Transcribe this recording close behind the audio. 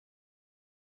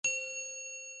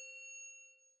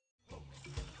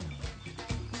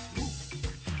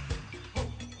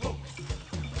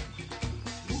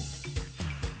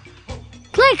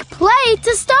play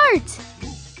to start.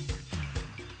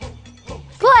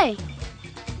 Play.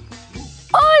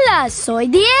 Hola, soy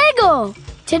Diego.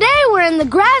 Today we're in the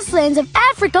grasslands of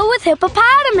Africa with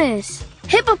Hippopotamus.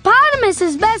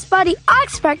 Hippopotamus's best buddy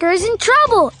Oxpecker is in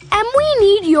trouble, and we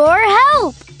need your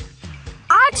help.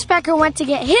 Oxpecker went to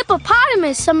get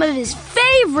Hippopotamus some of his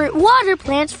favorite water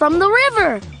plants from the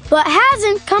river, but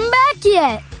hasn't come back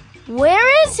yet.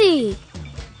 Where is he?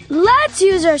 Let's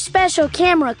use our special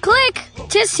camera Click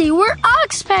to see where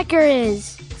Oxpecker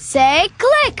is. Say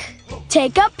Click.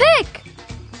 Take a pic.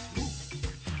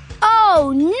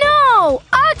 Oh no!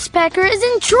 Oxpecker is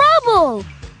in trouble!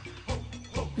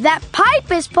 That pipe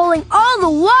is pulling all the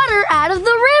water out of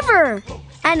the river.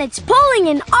 And it's pulling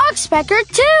in Oxpecker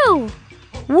too.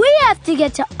 We have to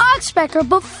get to Oxpecker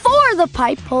before the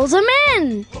pipe pulls him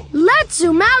in. Let's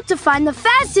zoom out to find the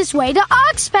fastest way to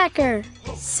Oxpecker.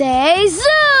 Say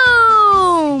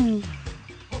zoom!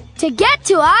 To get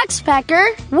to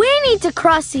Oxpecker, we need to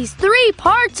cross these 3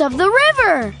 parts of the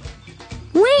river.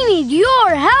 We need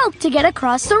your help to get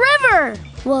across the river.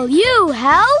 Will you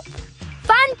help?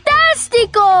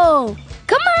 Fantastico!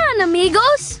 Come on,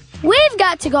 amigos. We've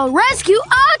got to go rescue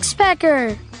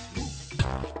Oxpecker.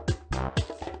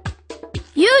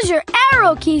 Use your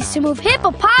arrow keys to move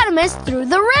Hippopotamus through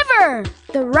the river.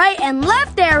 The right and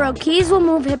left arrow keys will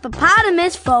move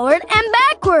Hippopotamus forward and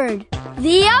backward.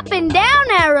 The up and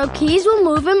down arrow keys will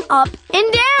move him up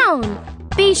and down.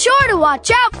 Be sure to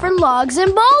watch out for logs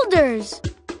and boulders.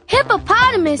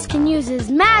 Hippopotamus can use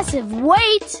his massive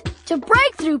weight to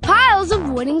break through piles of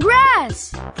wood and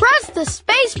grass. Press the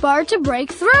space bar to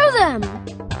break through them.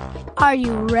 Are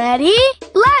you ready?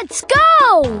 Let's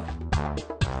go!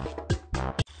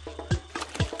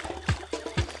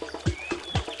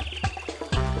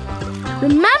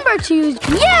 Remember to use...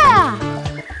 Yeah!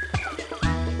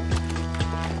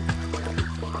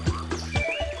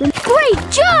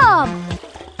 Great job!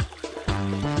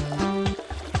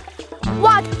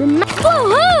 What?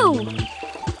 Woohoo!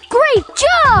 Great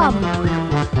job!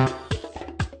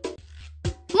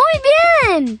 Muy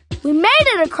bien! We made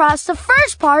it across the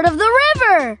first part of the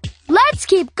river. Let's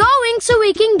keep going so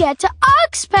we can get to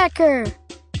Oxpecker.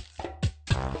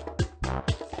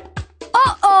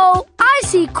 Uh-oh! I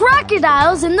see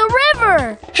crocodiles in the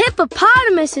river.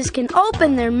 Hippopotamuses can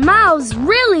open their mouths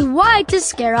really wide to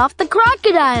scare off the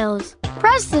crocodiles.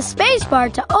 Press the space bar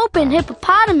to open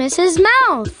Hippopotamus's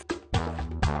mouth.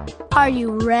 Are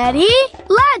you ready?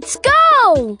 Let's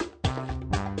go!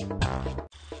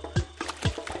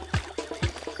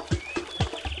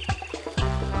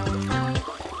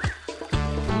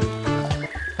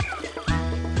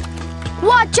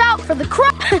 Watch out for the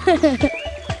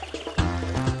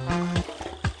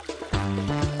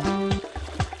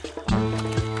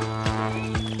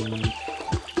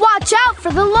Watch out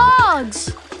for the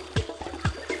logs!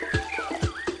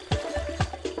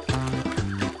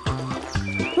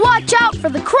 Watch out for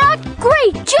the croc!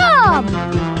 Great job!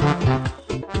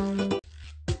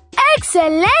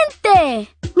 Excelente!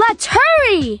 Let's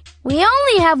hurry! We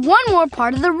only have one more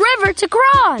part of the river to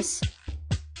cross.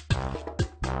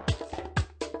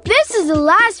 This is the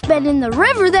last bend in the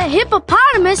river that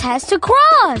Hippopotamus has to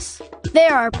cross.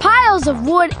 There are piles of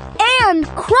wood and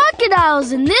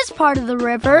crocodiles in this part of the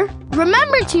river.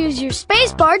 Remember to use your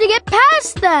space bar to get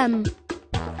past them.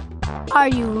 Are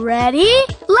you ready?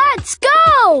 Let's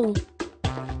go!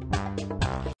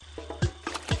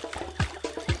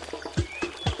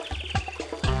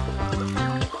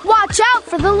 Watch out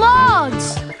for the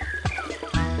logs!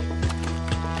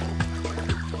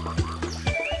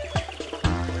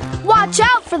 Watch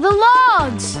out for the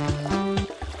logs!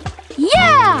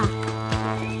 Yeah!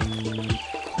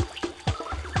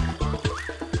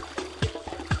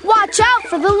 Watch out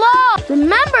for the log!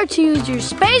 Remember to use your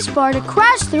space bar to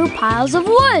crash through piles of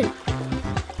wood.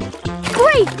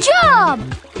 Great job!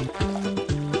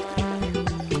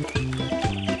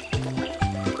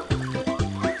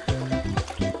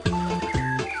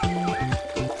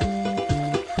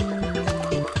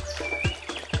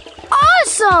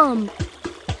 Awesome!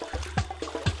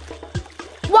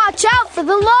 Watch out for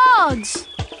the logs!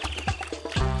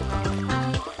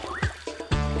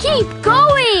 Keep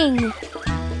going!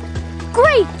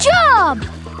 Great job!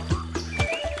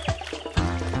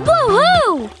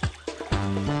 Woohoo!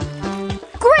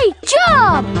 Great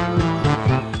job!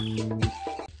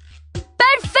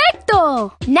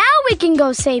 Perfecto! Now we can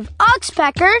go save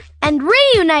Oxpecker and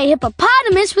reunite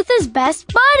Hippopotamus with his best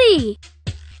buddy.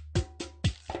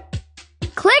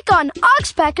 Click on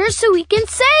Oxpecker so we can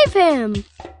save him.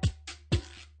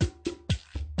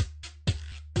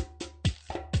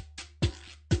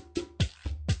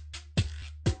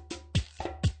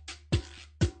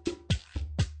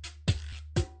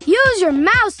 Use your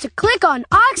mouse to click on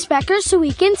Oxpecker so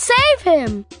we can save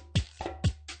him.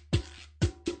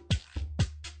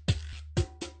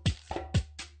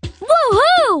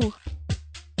 Woohoo!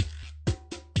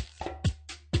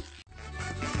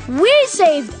 We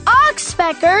saved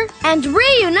Oxpecker and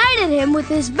reunited him with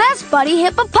his best buddy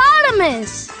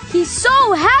Hippopotamus. He's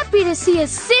so happy to see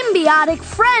his symbiotic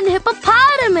friend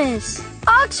Hippopotamus.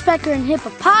 Oxpecker and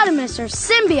Hippopotamus are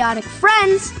symbiotic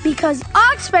friends because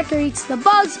Oxpecker eats the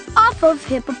bugs off of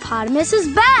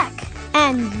Hippopotamus's back.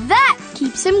 And that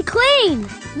keeps him clean.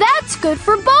 That's good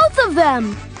for both of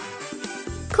them.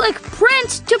 Click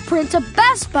Print to print a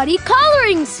Best Buddy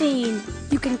coloring scene.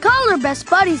 You can color Best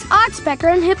Buddies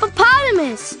Oxpecker and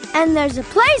Hippopotamus. And there's a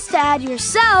place to add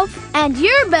yourself and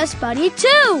your Best Buddy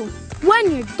too.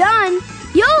 When you're done,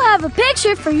 you'll have a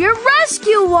picture for your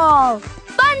rescue wall.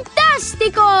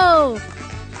 Fantastico!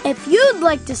 If you'd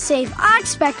like to save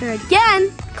Oxpecker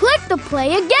again, click the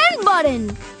Play Again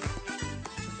button.